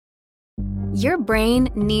Your brain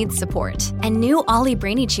needs support, and new Ollie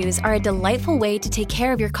Brainy Chews are a delightful way to take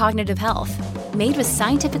care of your cognitive health. Made with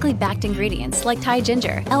scientifically backed ingredients like Thai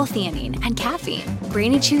ginger, L-theanine, and caffeine,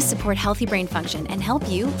 Brainy Chews support healthy brain function and help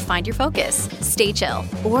you find your focus, stay chill,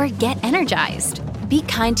 or get energized. Be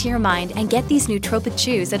kind to your mind and get these nootropic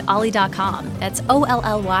chews at ollie.com. That's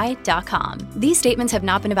OLLY.com. These statements have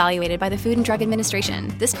not been evaluated by the Food and Drug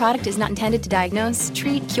Administration. This product is not intended to diagnose,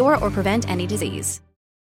 treat, cure, or prevent any disease.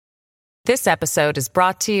 This episode is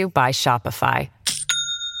brought to you by Shopify.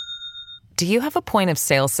 Do you have a point of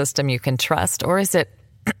sale system you can trust, or is it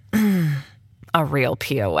a real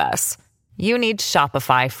POS? You need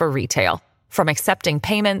Shopify for retail. From accepting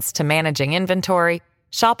payments to managing inventory,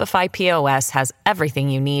 Shopify POS has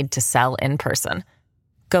everything you need to sell in person.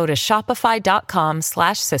 Go to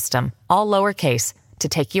shopify.com/system, all lowercase, to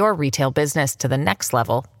take your retail business to the next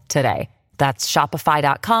level today. That's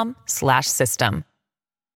shopify.com/system.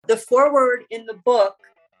 The foreword in the book,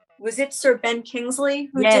 was it Sir Ben Kingsley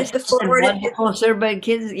who did the foreword? Wonderful Sir Ben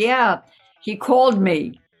Kingsley. Yeah, he called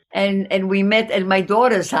me, and we met at my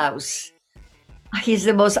daughter's house. He's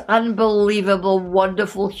the most unbelievable,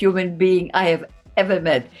 wonderful human being I have ever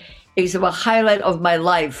met. It's a highlight of my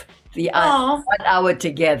life. The 1 hour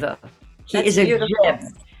together. He is a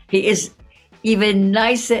gem. He is even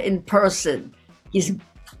nicer in person. He's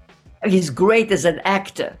great as an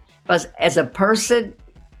actor, but as a person,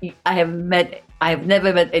 I have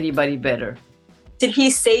never met anybody better. Did he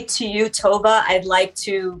say to you, Tova, I'd like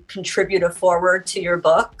to contribute a foreword to your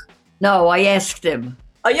book? No, I asked him.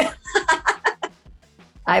 Oh, yeah.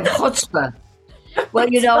 I have chutzpah. Well,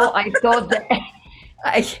 I thought that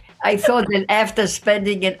I thought that after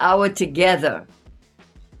spending an hour together,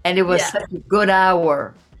 and it was such a good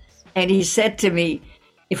hour, and he said to me,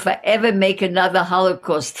 if I ever make another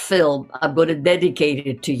Holocaust film, I'm going to dedicate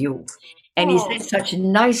it to you. And he said such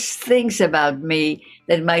nice things about me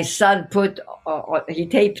that my son he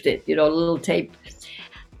taped it, a little tape.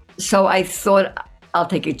 So I thought I'll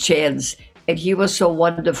take a chance. And he was so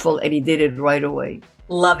wonderful, and he did it right away.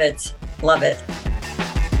 Love it. Love it.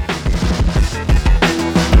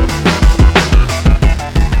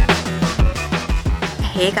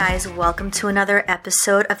 Hey guys, welcome to another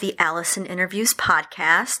episode of the Allison Interviews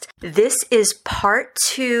podcast. This is part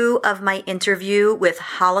 2 of my interview with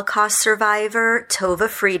Holocaust survivor Tova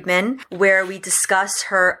Friedman, where we discuss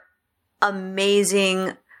her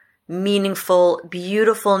amazing, meaningful,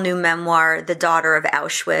 beautiful new memoir, The Daughter of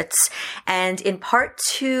Auschwitz. And in part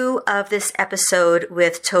 2 of this episode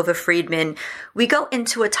with Tova Friedman, we go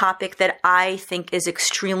into a topic that I think is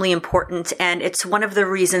extremely important, and it's one of the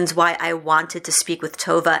reasons why I wanted to speak with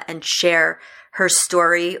Tova and share her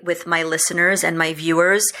story with my listeners and my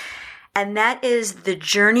viewers, and that is the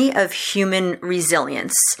journey of human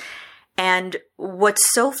resilience. And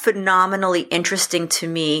what's so phenomenally interesting to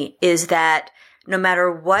me is that no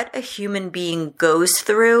matter what a human being goes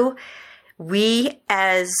through, we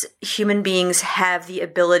as human beings have the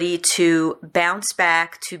ability to bounce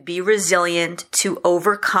back, to be resilient, to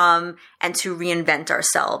overcome, and to reinvent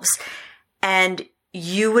ourselves. And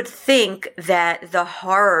you would think that the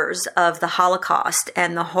horrors of the Holocaust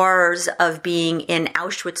and the horrors of being in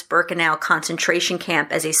Auschwitz-Birkenau concentration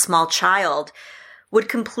camp as a small child would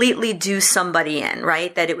completely do somebody in,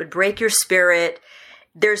 right? That it would break your spirit.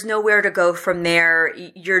 There's nowhere to go from there.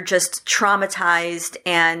 You're just traumatized,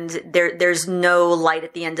 and there's no light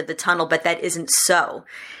at the end of the tunnel, but that isn't so.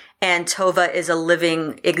 And Tova is a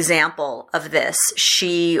living example of this.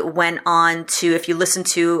 She went on to, if you listen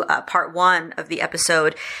to part 1 of the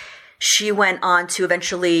episode, she went on to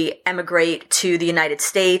eventually emigrate to the United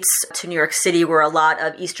States, to New York City, where a lot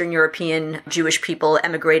of Eastern European Jewish people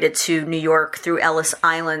emigrated to New York through Ellis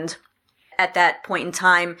Island. At that point in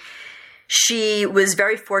time, she was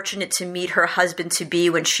very fortunate to meet her husband-to-be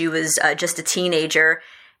when she was just a teenager,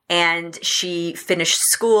 and she finished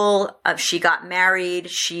school, she got married,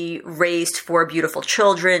 she raised 4 beautiful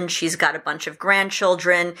children, she's got a bunch of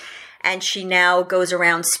grandchildren, and she now goes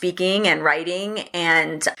around speaking and writing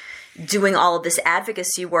and doing all of this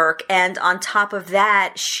advocacy work. And on top of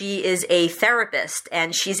that, she is a therapist,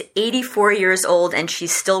 and she's 84 years old, and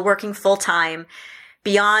she's still working full-time.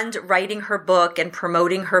 Beyond writing her book and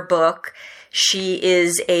promoting her book, she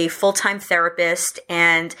is a full-time therapist.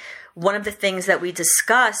 And one of the things that we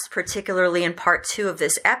discussed, particularly in part 2 of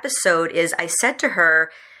this episode, is I said to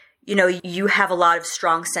her, you have a lot of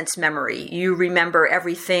strong sense memory. You remember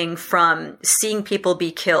everything from seeing people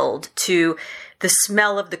be killed to the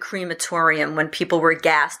smell of the crematorium when people were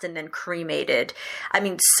gassed and then cremated. I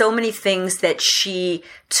mean, so many things that she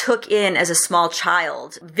took in as a small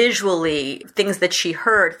child, visually, things that she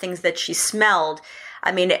heard, things that she smelled.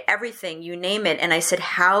 I mean, everything, you name it. And I said,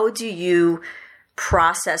 how do you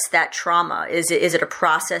process that trauma? Is it a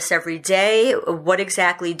process every day? What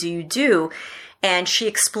exactly do you do? And she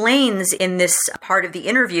explains in this part of the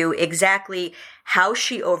interview exactly how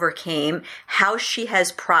she overcame, how she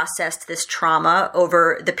has processed this trauma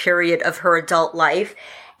over the period of her adult life,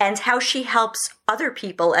 and how she helps other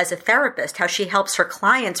people as a therapist, how she helps her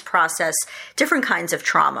clients process different kinds of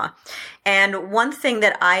trauma. And one thing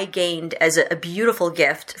that I gained as a beautiful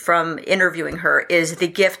gift from interviewing her is the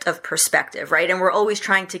gift of perspective, right? And we're always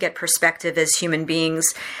trying to get perspective as human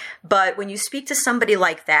beings. But when you speak to somebody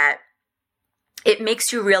like that, it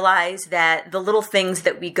makes you realize that the little things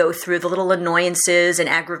that we go through, the little annoyances and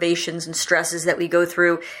aggravations and stresses that we go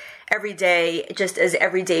through every day, just as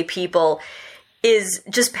everyday people, is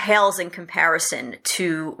just pales in comparison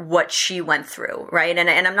to what she went through, right? And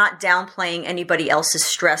I'm not downplaying anybody else's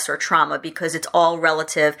stress or trauma because it's all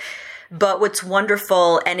relative. But what's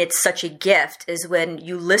wonderful, and it's such a gift, is when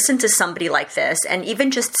you listen to somebody like this, and even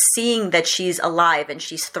just seeing that she's alive and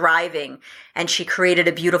she's thriving and she created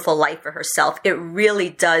a beautiful life for herself, it really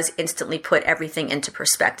does instantly put everything into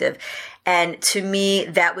perspective. And to me,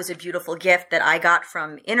 that was a beautiful gift that I got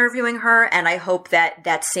from interviewing her. And I hope that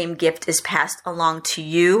that same gift is passed along to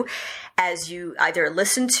you as you either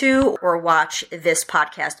listen to or watch this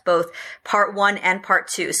podcast, both part 1 and part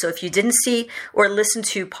 2. So if you didn't see or listen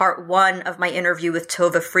to part 1 of my interview with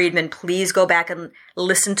Tova Friedman, please go back and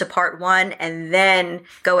listen to part 1 and then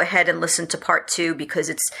go ahead and listen to part 2,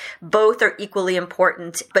 because both are equally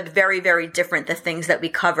important, but very, very different, the things that we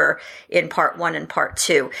cover in part 1 and part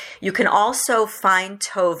 2. You can also find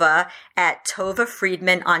Tova at Tova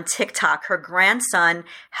Friedman on TikTok. Her grandson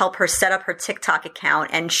helped her set up her TikTok account,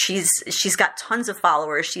 and she's got tons of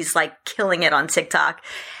followers. She's like killing it on TikTok.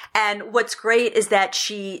 And what's great is that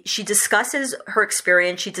she discusses her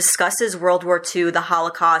experience. She discusses World War II, the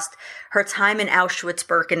Holocaust, her time in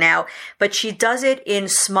Auschwitz-Birkenau, but she does it in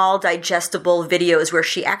small, digestible videos where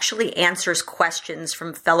she actually answers questions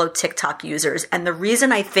from fellow TikTok users. And the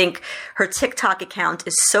reason I think her TikTok account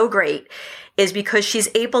is so great is because she's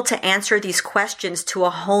able to answer these questions to a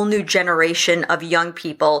whole new generation of young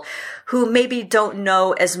people who maybe don't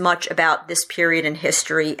know as much about this period in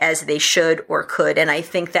history as they should or could. And I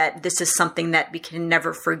think that this is something that we can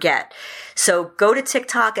never forget. So go to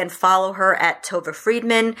TikTok and follow her at Tova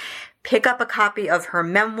Friedman. Pick up a copy of her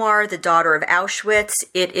memoir, The Daughter of Auschwitz.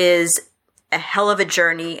 It is a hell of a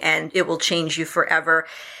journey and it will change you forever.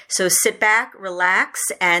 So sit back, relax,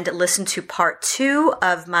 and listen to part 2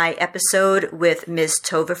 of my episode with Ms.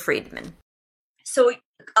 Tova Friedman. So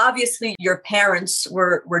obviously your parents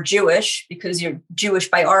were Jewish because you're Jewish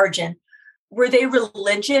by origin. Were they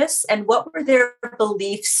religious, and what were their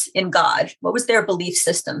beliefs in God? What was their belief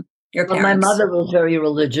system, your parents? Well, my mother was very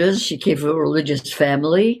religious. She came from a religious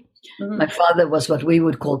family. Mm-hmm. My father was what we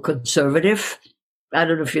would call conservative. I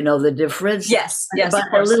don't know if you know the difference. Yes,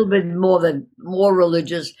 but a little bit more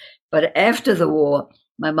religious. But after the war,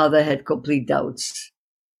 my mother had complete doubts.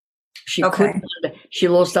 She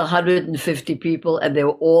lost 150 people, and they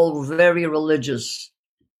were all very religious.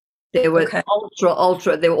 They were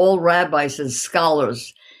ultra. They were all rabbis and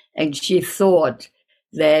scholars, and she thought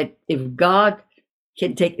that if God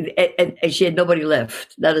can take, and she had nobody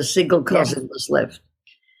left, not a single cousin was left,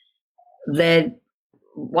 then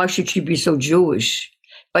why should she be so Jewish?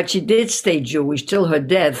 But she did stay Jewish till her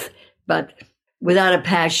death, but without a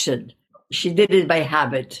passion. She did it by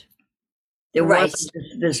habit. There was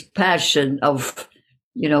this passion of,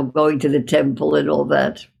 going to the temple and all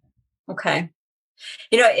that. Okay.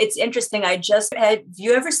 It's interesting. Have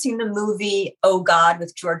you ever seen the movie Oh God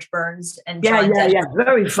with George Burns and John Denver? Yeah.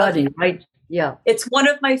 Very funny, right? Yeah. It's one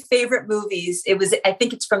of my favorite movies. I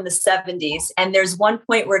think it's from the 70s. And there's one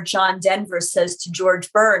point where John Denver says to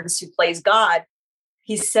George Burns, who plays God,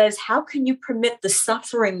 he says, how can you permit the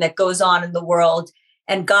suffering that goes on in the world?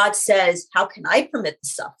 And God says, how can I permit the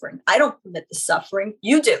suffering? I don't permit the suffering.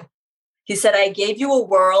 You do. He said, I gave you a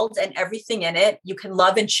world and everything in it. You can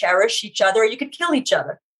love and cherish each other, or you could kill each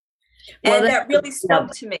other. And that really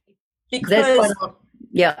spoke to me because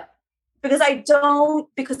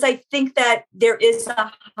I think that there is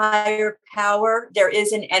a higher power. There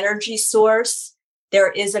is an energy source.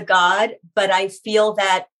 There is a God. But I feel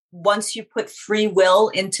that once you put free will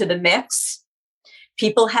into the mix,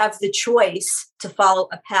 people have the choice to follow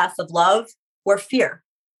a path of love or fear.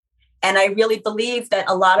 And I really believe that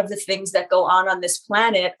a lot of the things that go on this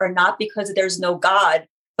planet are not because there's no God,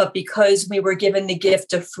 but because we were given the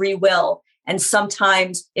gift of free will. And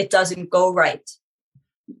sometimes it doesn't go right.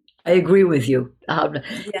 I agree with you. And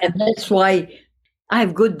that's why I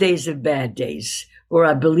have good days and bad days where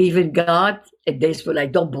I believe in God and days when I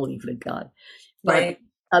don't believe in God. But Right.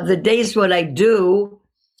 the days when I do,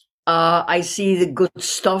 I see the good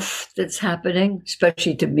stuff that's happening,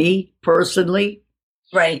 especially to me personally.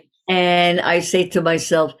 Right. And I say to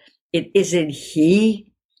myself, it isn't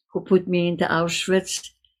he who put me into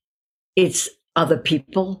Auschwitz. It's other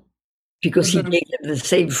people, because he gave them the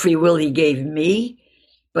same free will he gave me.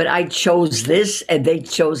 But I chose this and they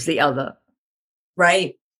chose the other.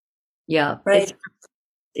 Right. Yeah. Right.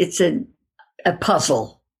 It's a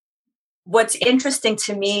puzzle. What's interesting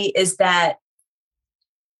to me is that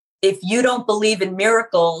if you don't believe in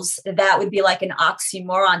miracles, that would be like an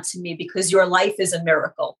oxymoron to me, because your life is a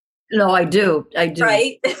miracle. No, I do.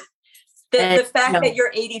 Right? The fact that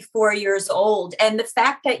you're 84 years old, and the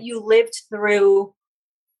fact that you lived through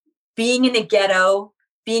being in a ghetto,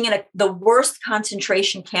 being in the worst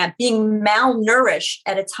concentration camp, being malnourished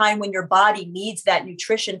at a time when your body needs that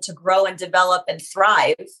nutrition to grow and develop and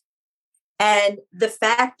thrive. And the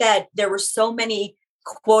fact that there were so many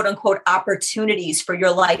quote unquote opportunities for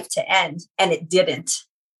your life to end, and it didn't.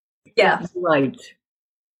 Yeah. Right.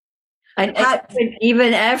 And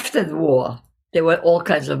even after the war, there were all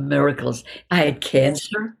kinds of miracles. I had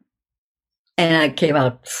cancer and I came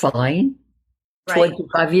out fine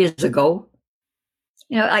 25 years ago.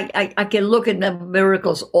 You know, I can look at the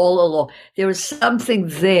miracles all along. There is something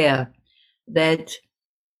there that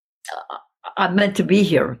I'm meant to be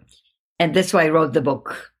here. And that's why I wrote the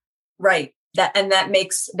book. Right. That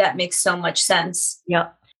makes so much sense. Yeah.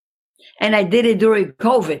 And I did it during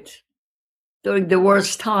COVID, during the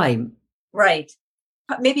worst time. Right.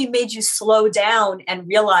 Maybe made you slow down and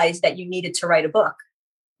realize that you needed to write a book.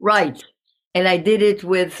 Right. And I did it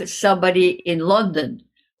with somebody in London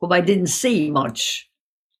whom I didn't see much.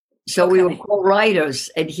 So we were co-writers,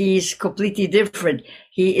 and he's completely different.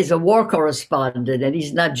 He is a war correspondent, and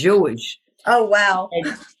he's not Jewish. Oh, wow.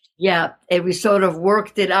 And we sort of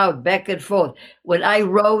worked it out back and forth. When I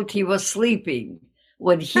wrote, he was sleeping.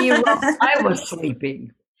 When he wrote, I was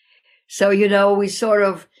sleeping. So, you know,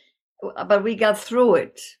 but we got through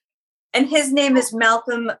it. And his name is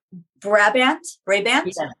Malcolm Brabant?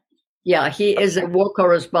 Yeah, he is a war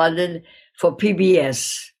correspondent for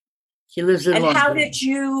PBS. He lives in London. And how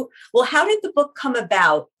did the book come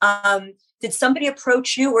about? Did somebody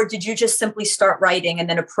approach you, or did you just simply start writing and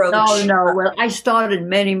then approach? No. Well, I started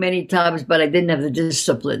many, many times, but I didn't have the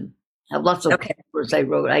discipline. I have lots of papers I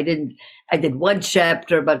wrote. I did one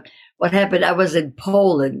chapter, but what happened, I was in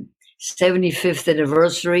Poland, 75th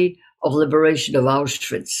anniversary of liberation of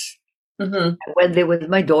Auschwitz. I went there with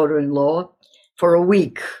my daughter-in-law for a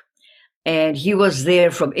week, and he was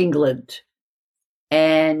there from England.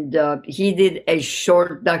 And he did a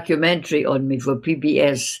short documentary on me for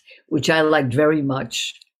PBS, which I liked very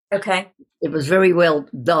much. Okay. It was very well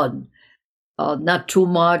done. Not too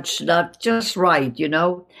much, not just right, you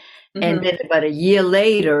know. And then about a year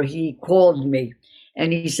later, he called me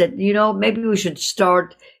and he said, you know, maybe we should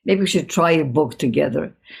try a book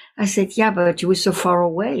together. I said, yeah, but you were so far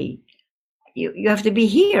away. You have to be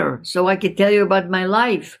here so I could tell you about my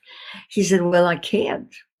life. He said, well, I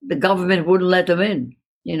can't. The government wouldn't let them in,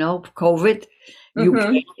 you know, COVID.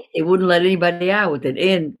 It wouldn't let anybody out and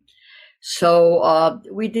in. So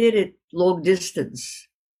we did it long distance.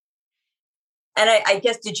 And I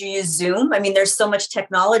guess, did you use Zoom? I mean, there's so much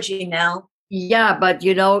technology now. Yeah, but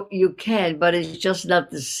you know, you can, but it's just not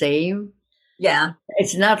the same. Yeah.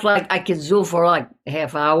 It's not like I can Zoom for like a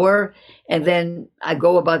half hour and then I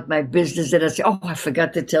go about my business and I say, oh, I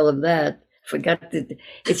forgot to tell him that.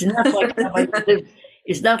 It's not like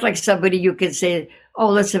it's not like somebody you can say, oh,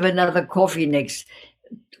 let's have another coffee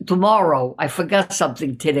tomorrow. I forgot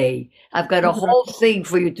something today. I've got a whole thing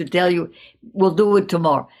for you to tell you. We'll do it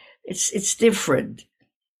tomorrow. It's different.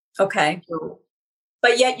 Okay.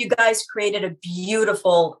 But yet you guys created a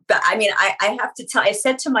beautiful, I mean, I have to tell, I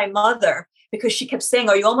said to my mother, because she kept saying,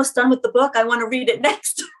 are you almost done with the book? I want to read it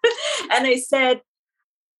next. And I said,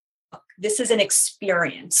 this is an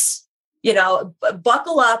experience. You know,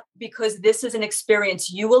 buckle up, because this is an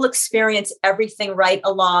experience. You will experience everything right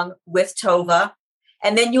along with Tova.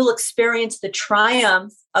 And then you'll experience the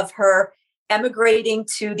triumph of her emigrating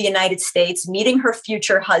to the United States, meeting her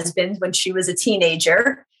future husband when she was a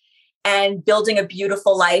teenager, and building a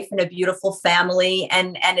beautiful life and a beautiful family.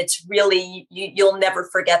 And it's really, you'll never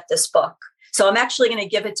forget this book. So I'm actually going to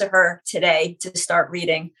give it to her today to start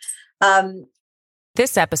reading.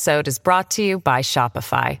 This episode is brought to you by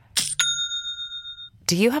Shopify.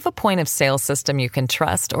 Do you have a point of sale system you can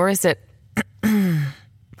trust, or is it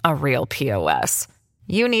a real POS?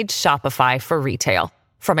 You need Shopify for retail.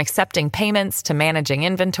 From accepting payments to managing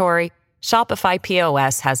inventory, Shopify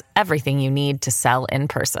POS has everything you need to sell in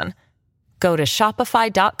person. Go to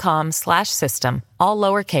shopify.com/system, all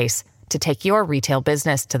lowercase, to take your retail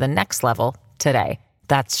business to the next level today.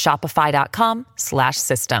 That's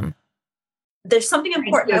shopify.com/system. There's something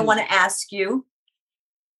important I want to ask you.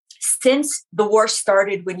 Since the war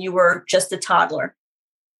started when you were just a toddler,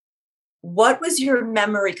 what was your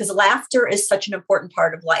memory? Because laughter is such an important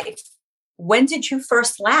part of life. When did you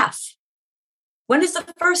first laugh? When is the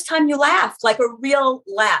first time you laughed? Like a real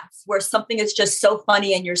laugh where something is just so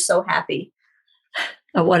funny and you're so happy.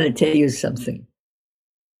 I want to tell you something.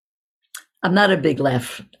 I'm not a big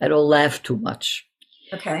laugher. I don't laugh too much.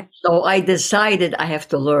 Okay. So I decided I have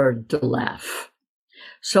to learn to laugh.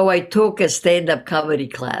 So I took a stand-up comedy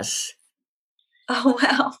class. Oh,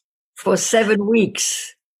 wow. For 7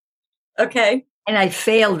 weeks. Okay. And I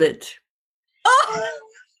failed it. Oh.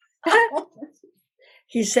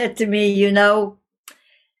 He said to me,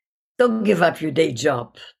 don't give up your day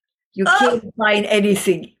job. You can't find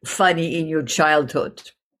anything funny in your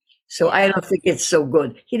childhood. So I don't think it's so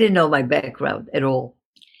good. He didn't know my background at all.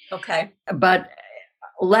 Okay. But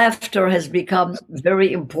laughter has become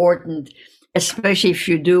very important, especially if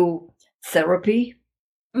you do therapy.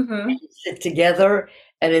 Mm-hmm. You sit together,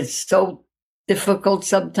 and it's so difficult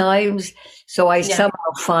sometimes. So I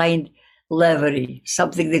somehow find levity,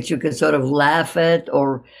 something that you can sort of laugh at,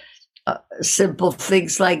 or simple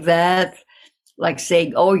things like that, like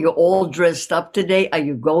saying, "Oh, you're all dressed up today. Are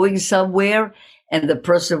you going somewhere?" And the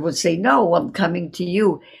person would say, "No, I'm coming to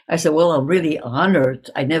you." I said, "Well, I'm really honored.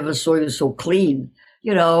 I never saw you so clean."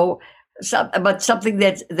 But something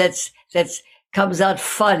that's comes out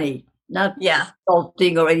funny, not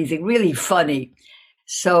insulting or anything, really funny.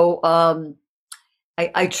 So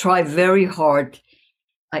I try very hard.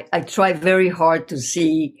 I try very hard to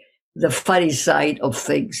see the funny side of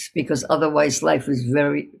things, because otherwise life is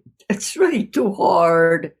it's really too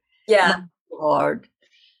hard. Yeah. Too hard.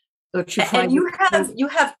 Don't you find and you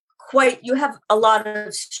have a lot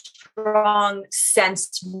of strong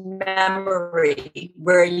sense memory,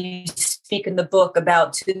 where you speak in the book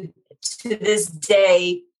about to this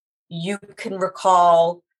day, you can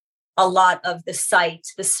recall a lot of the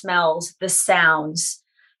sights, the smells, the sounds.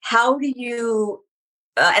 How do you,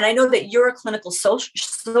 and I know that you're a clinical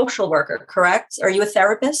social worker, correct? Are you a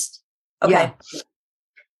therapist? Okay. Yeah.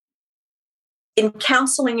 In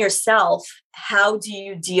counseling yourself, how do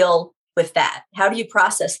you deal with that? How do you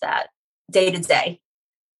process that day to day?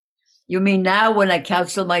 You mean now when I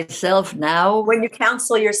counsel myself now? When you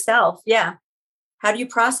counsel yourself, yeah. How do you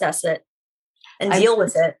process it and deal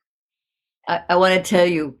with it? I want to tell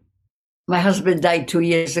you, my husband died 2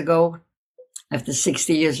 years ago after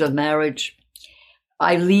 60 years of marriage.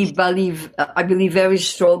 I believe very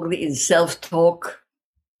strongly in self-talk.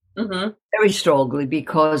 Mm-hmm. Very strongly,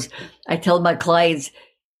 because I tell my clients,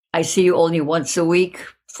 I see you only once a week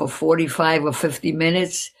for 45 or 50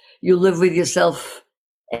 minutes. You live with yourself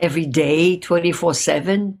every day,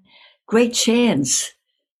 24/7. Great chance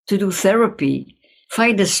to do therapy.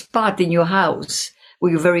 Find a spot in your house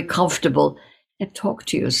where you're very comfortable and talk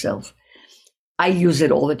to yourself. I use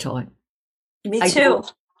it all the time. Me too.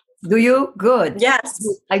 Do you? Good. Yes.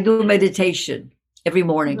 I do meditation every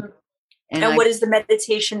morning. Mm-hmm. And what is the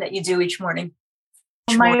meditation that you do each morning?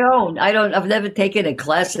 On my own. I've never taken a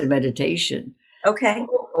class in meditation. Okay.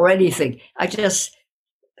 Or anything. I just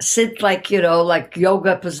sit like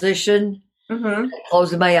yoga position,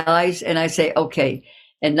 close my eyes, and I say, okay,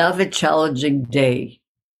 another challenging day.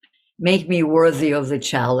 Make me worthy of the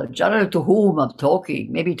challenge. I don't know to whom I'm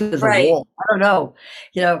talking, maybe to the wall. I don't know.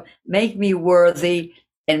 Make me worthy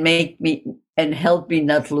and help me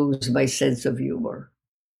not lose my sense of humor.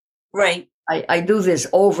 Right. I do this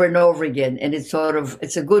over and over again, and it's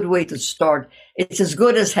a good way to start. It's as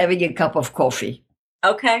good as having a cup of coffee.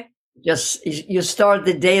 Okay. Just you start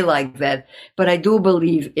the day like that. But I do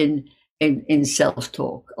believe in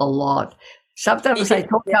self-talk a lot. Sometimes I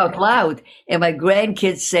talk out loud, and my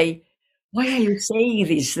grandkids say, "Why are you saying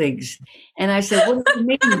these things?" And I say, "What do you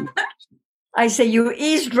mean?" I say, "You're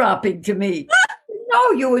eavesdropping to me."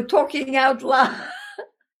 No, you were talking out loud.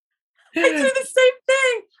 I do the same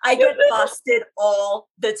thing. I get busted all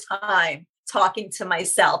the time talking to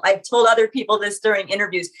myself. I've told other people this during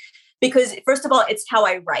interviews, because first of all, it's how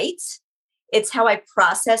I write. It's how I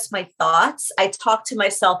process my thoughts. I talk to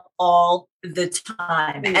myself all the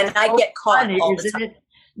time, and I get caught all the time.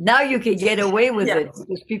 Now you can get away with it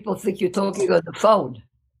because people think you're talking on the phone.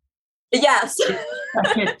 Yes.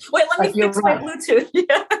 Wait, let me fix my Bluetooth.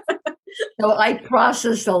 Yeah. So I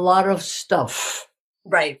processed a lot of stuff.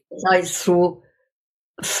 Right.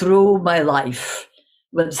 Through my life,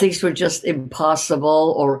 when things were just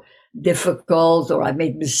impossible, or difficult, or I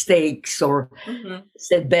made mistakes, or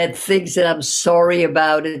said bad things, and I'm sorry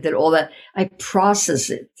about it, and all that. I process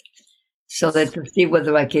it so that to see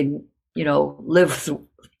whether I can,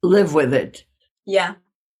 live with it. Yeah.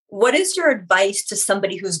 What is your advice to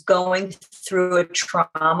somebody who's going through a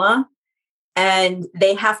trauma and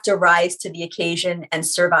they have to rise to the occasion and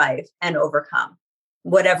survive and overcome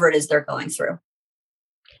whatever it is they're going through?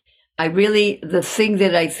 The thing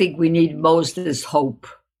that I think we need most is hope.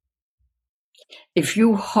 If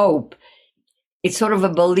you hope, it's sort of a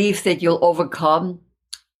belief that you'll overcome.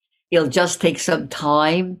 It'll just take some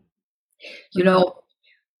time.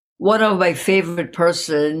 One of my favorite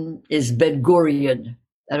person is Ben Gurion.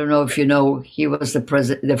 I don't know if you know, he was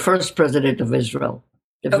the first president of Israel.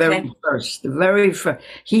 The very first.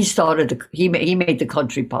 He made the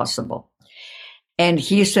country possible. And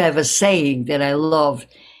he used to have a saying that I love: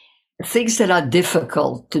 things that are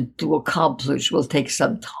difficult to accomplish will take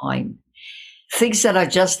some time. Things that are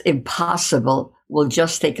just impossible will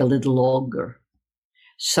just take a little longer.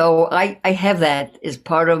 So I have that as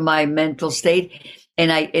part of my mental state. And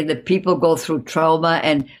the people go through trauma,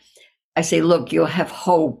 and I say, look, you'll have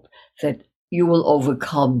hope that you will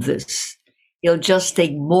overcome this. It'll just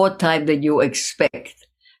take more time than you expect.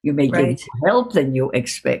 You may get more help than you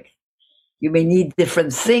expect. You may need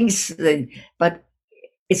different things, but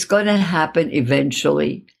it's going to happen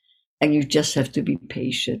eventually. And you just have to be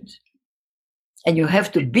patient. And you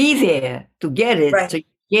have to be there to get it. Right. So you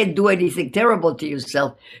can't do anything terrible to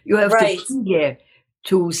yourself. You have to be there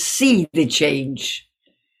to see the change.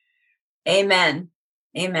 Amen.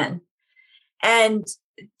 Amen. And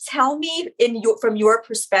tell me, from your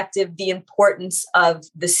perspective, the importance of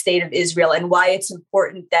the state of Israel and why it's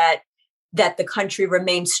important that the country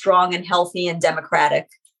remains strong and healthy and democratic.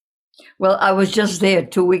 Well, I was just there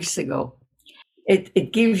 2 weeks ago.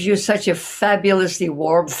 It gives you such a fabulously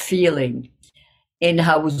warm feeling in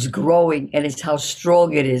how it's growing and it's how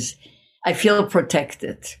strong it is. I feel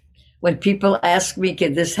protected. When people ask me,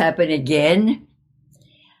 can this happen again?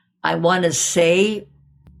 I want to say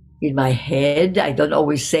in my head, I don't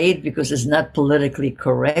always say it because it's not politically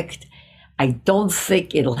correct, I don't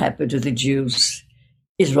think it'll happen to the Jews.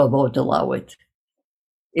 Israel won't allow it.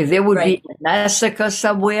 If there would be a massacre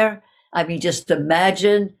somewhere, just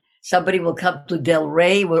imagine somebody will come to Del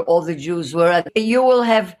Rey where all the Jews were, and you will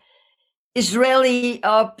have Israeli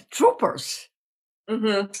troopers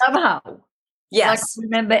somehow. Yes. Like,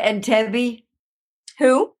 remember Entebbe?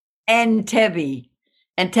 Who? Entebbe.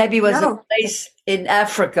 Entebbe was a place in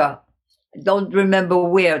Africa. I don't remember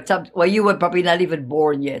where. Well, you were probably not even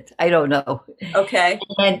born yet. I don't know. Okay.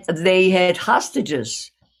 And they had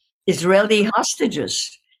hostages, Israeli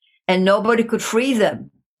hostages, and nobody could free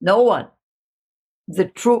them. No one. The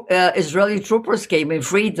Israeli troopers came and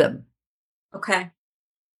freed them. Okay.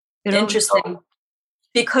 Interesting.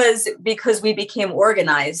 Because we became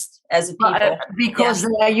organized as a people. Because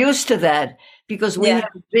they are used to that. Because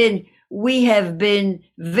we have been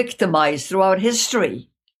victimized throughout history.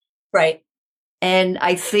 Right. And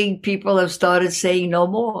I think people have started saying no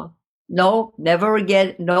more. No, never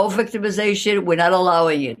again. No victimization. We're not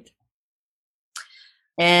allowing it.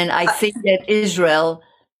 And I think that Israel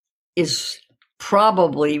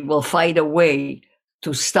will find a way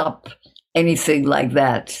to stop anything like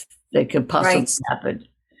that could possibly happen.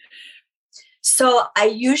 So I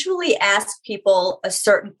usually ask people a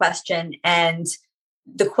certain question, and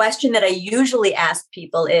the question that I usually ask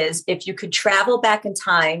people is, if you could travel back in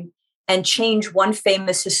time and change one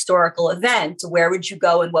famous historical event, where would you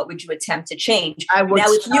go and what would you attempt to change? I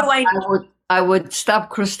would stop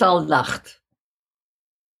Kristallnacht.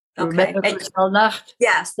 Okay. Remember Kristallnacht?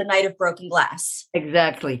 Yes, the night of broken glass.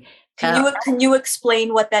 Exactly. Can you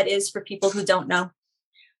explain what that is for people who don't know?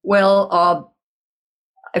 Well,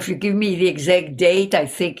 if you give me the exact date, I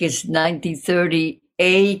think it's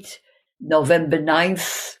 1938, November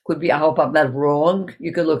 9th. Could be, I hope I'm not wrong.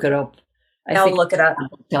 You can look it up. I'll look it up.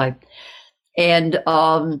 Time. And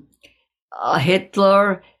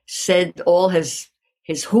Hitler sent all his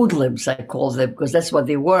hoodlums, I call them, because that's what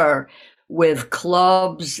they were, with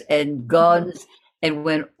clubs and guns, and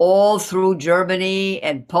went all through Germany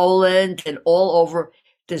and Poland and all over,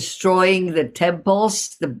 destroying the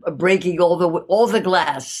temples, breaking all the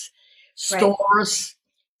glass, stores,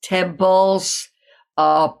 temples,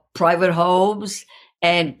 private homes,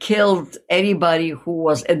 and killed anybody who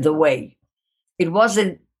was in the way. It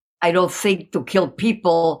wasn't, I don't think, to kill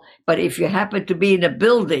people, but if you happen to be in a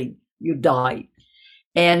building, you die.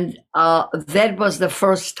 And that was the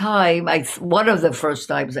first time, one of the first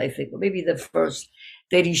times, I think, or maybe the first,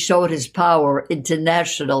 that he showed his power,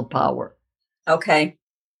 international power. Okay.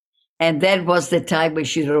 And that was the time when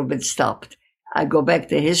should have been stopped. I go back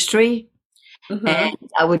to history, and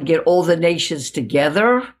I would get all the nations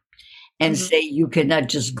together and say, you cannot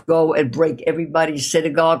just go and break everybody's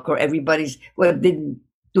synagogue or everybody's, well, it didn't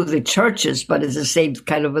do the churches, but it's the same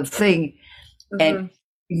kind of a thing. And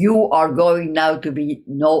you are going now to be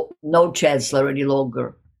no chancellor any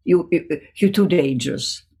longer. You're too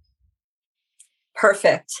dangerous.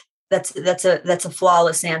 Perfect. That's a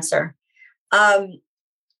flawless answer.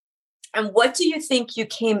 And what do you think you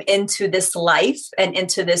came into this life and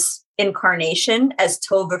into this incarnation as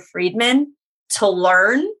Tova Friedman to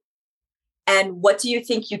learn? And what do you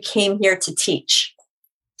think you came here to teach?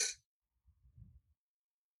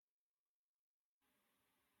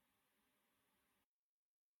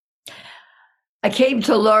 I came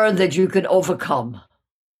to learn that you can overcome.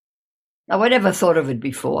 Now, I never thought of it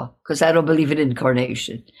before because I don't believe in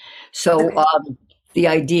incarnation. So the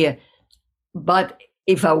idea, but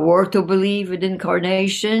if I were to believe in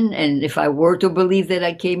incarnation and if I were to believe that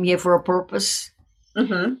I came here for a purpose,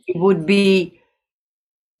 it would be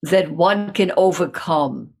that one can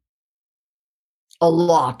overcome a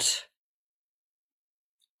lot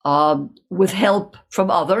with help from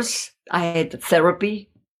others. I had therapy.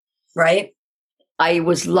 Right. I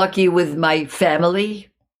was lucky with my family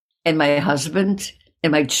and my husband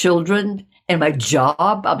and my children and my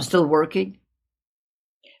job. I'm still working.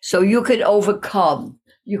 So you can overcome,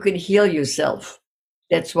 you can heal yourself.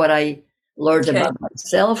 That's what I learned about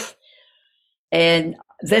myself. And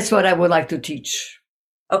that's what I would like to teach.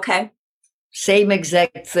 Okay. Same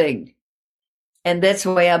exact thing. And that's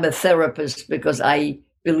why I'm a therapist, because I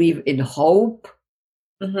believe in hope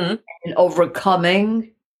and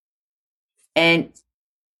overcoming. And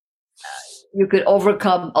you could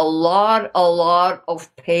overcome a lot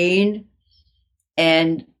of pain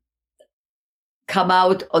and come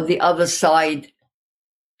out on the other side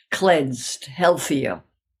cleansed, healthier.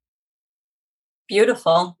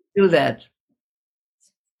 Beautiful. Do that.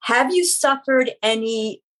 Have you suffered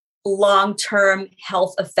any long-term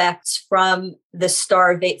health effects from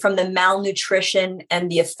the malnutrition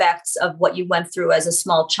and the effects of what you went through as a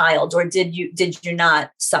small child, or did you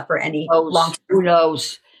not suffer any long-term? Who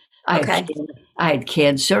knows? I had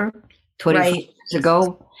cancer 25 years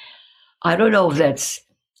ago. I don't know if that's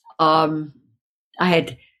I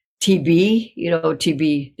had TB,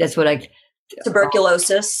 TB. That's what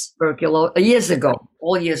tuberculosis. Years ago,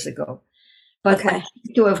 all years ago. But I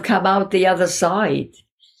seem to have come out the other side,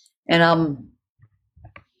 and I'm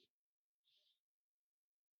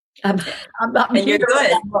and here, you're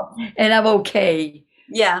good, and I'm okay.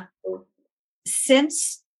 Yeah.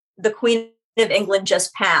 Since the Queen of England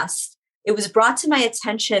just passed, it was brought to my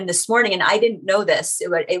attention this morning, and I didn't know this.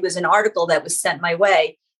 It was an article that was sent my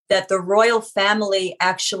way that the royal family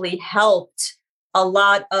actually helped a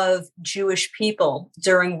lot of Jewish people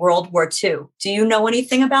during World War II. Do you know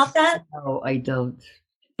anything about that? No, I don't.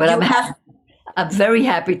 But I'm very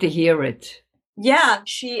happy to hear it. Yeah,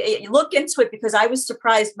 look into it, because I was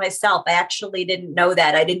surprised myself. I actually didn't know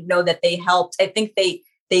that. I didn't know that they helped. I think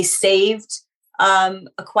they saved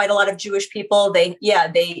quite a lot of Jewish people. They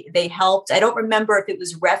helped. I don't remember if it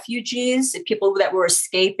was refugees, people that were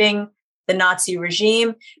escaping the Nazi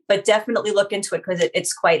regime, but definitely look into it because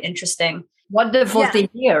it's quite interesting. Wonderful to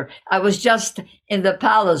hear. I was just in the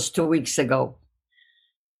palace 2 weeks ago.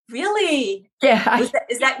 Really? Yeah.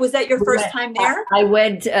 Was that your first time there? I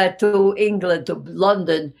went to England, to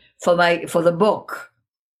London for the book.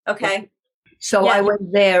 Okay. So I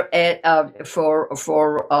went there for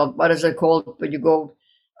what is it called when you go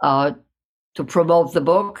to promote the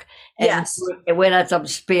book? And when I had some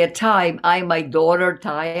spare time, my daughter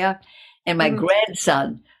Taya and my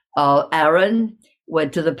grandson Aaron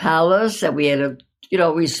went to the palace, and we had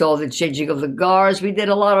we saw the changing of the guards. We did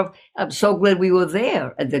a lot of. I'm so glad we were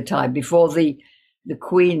there at the time before the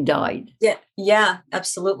Queen died. Yeah,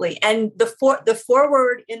 absolutely. And the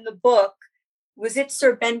foreword in the book, was it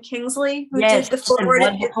Sir Ben Kingsley who did the foreword?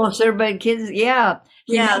 Wonderful Sir Ben Kingsley. Yeah.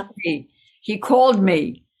 He called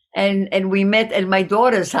me, and we met at my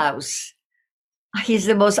daughter's house. He's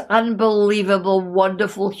the most unbelievable,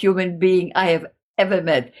 wonderful human being I have ever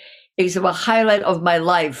met. He's a highlight of my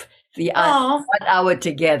life. The 1 hour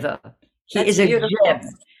together. He is a gem.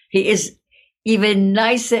 He is even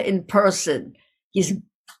nicer in person.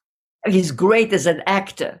 He's great as an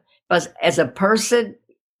actor, but as a person,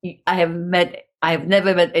 I have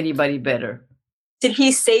never met anybody better. Did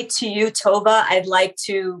he say to you, Tova, I'd like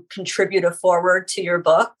to contribute a foreword to your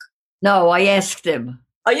book? No, I asked him.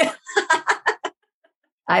 Oh yeah.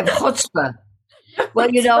 I have chutzpah. Well,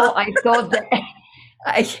 I thought that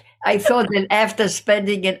I thought that after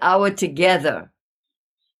spending an hour together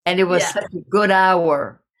And it was such a good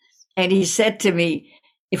hour. And he said to me,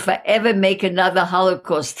 if I ever make another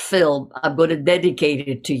Holocaust film, I'm going to dedicate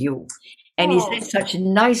it to you. And he said such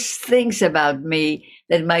nice things about me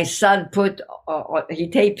that my son he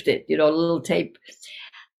taped it, a little tape.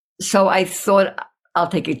 So I thought, I'll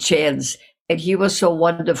take a chance. And he was so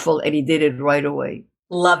wonderful, and he did it right away.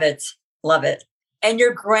 Love it. Love it. And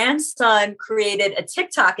your grandson created a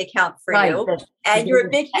TikTok account for you, and you're a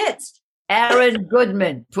big hit. Aaron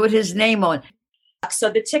Goodman put his name on. So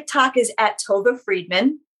the TikTok is at Tova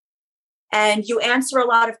Friedman, and you answer a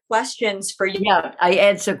lot of questions for you. Yeah, I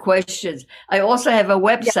answer questions. I also have a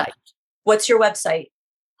website. Yeah. What's your website?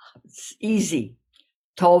 It's easy.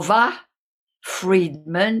 Tova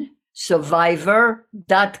Friedman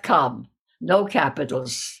Survivor.com. No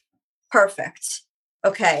capitals. Perfect.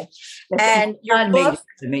 Okay. And your book made it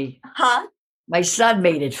for me. Huh? My son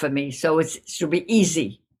made it for me, so it should be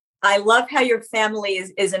easy. I love how your family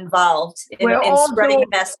is involved in spreading the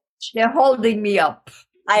message. They're holding me up.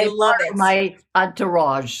 I love it. My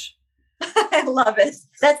entourage. I love it.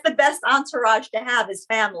 That's the best entourage to have is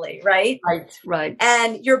family, right? Right.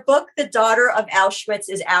 And your book, The Daughter of Auschwitz,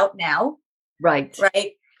 is out now. Right.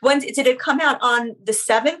 When did it come out? On the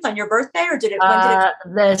 7th, on your birthday, or did it?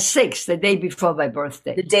 The 6th, the day before my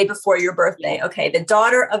birthday. The day before your birthday. Okay. The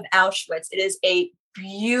Daughter of Auschwitz. It is a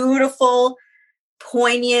beautiful,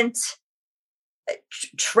 poignant,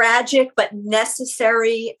 tragic, but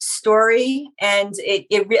necessary story. And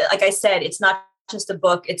it really, like I said, it's not just a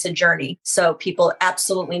book, it's a journey. So people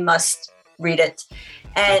absolutely must read it.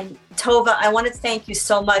 And Tova, I want to thank you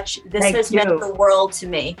so much. This has meant the world to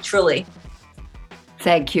me, truly.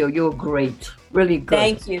 Thank you. You're great. Really good.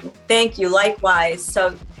 Thank you. Thank you. Likewise.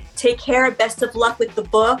 So take care. Best of luck with the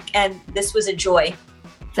book. And this was a joy.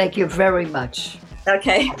 Thank you very much.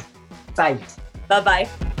 Okay. Bye. Bye-bye.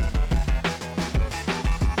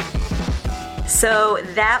 So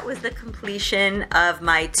that was the completion of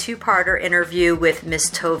my two-parter interview with Miss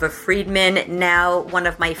Tova Friedman, now one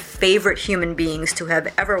of my favorite human beings to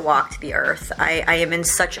have ever walked the earth. I am in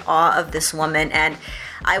such awe of this woman, and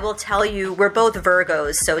I will tell you, we're both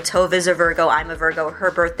Virgos. So Tova's a Virgo, I'm a Virgo.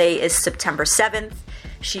 Her birthday is September 7th.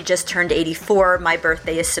 She just turned 84. My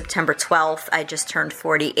birthday is September 12th. I just turned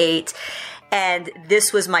 48. And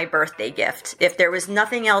this was my birthday gift. If there was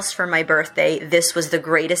nothing else for my birthday, this was the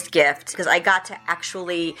greatest gift because I got to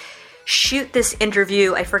actually shoot this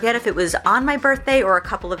interview. I forget if it was on my birthday or a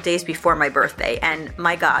couple of days before my birthday. And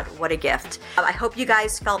my God, what a gift. I hope you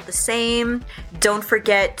guys felt the same. Don't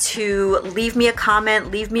forget to leave me a comment,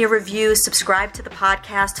 leave me a review, subscribe to the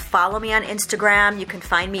podcast, follow me on Instagram. You can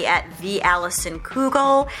find me at the Allison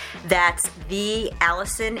Kugel. That's the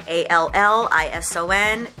Allison,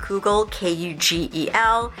 Allison, Kugel,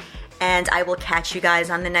 Kugel. And I will catch you guys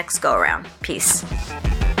on the next go around. Peace.